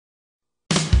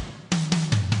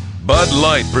Bud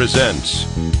Light presents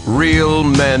Real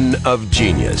Men of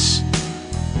Genius.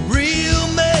 Real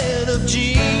men of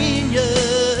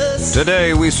genius.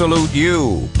 Today we salute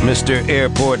you, Mr.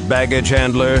 Airport Baggage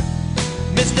Handler.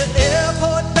 Mr.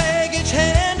 Airport Baggage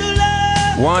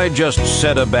Handler. Why just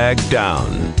set a bag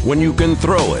down when you can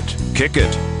throw it, kick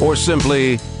it, or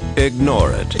simply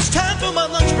ignore it? It's time for my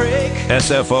lunch break.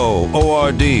 SFO,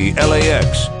 ORD,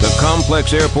 LAX, the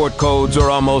complex airport codes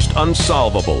are almost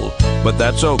unsolvable. But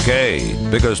that's okay,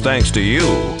 because thanks to you,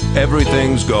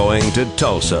 everything's going to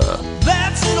Tulsa.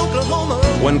 That's in Oklahoma.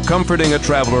 When comforting a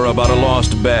traveler about a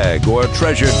lost bag or a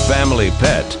treasured family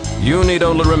pet, you need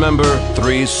only remember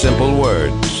 3 simple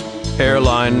words.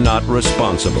 Airline not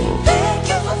responsible. Thank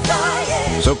you for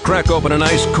flying. So crack open an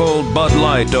ice cold Bud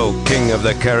Light, oh king of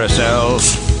the carousel.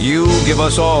 You give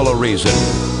us all a reason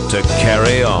to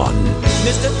carry on.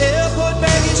 Mr. Airport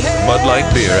Baggage Handler. Bud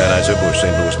Light Beer, Anheuser-Busch,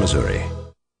 St. Louis, Missouri.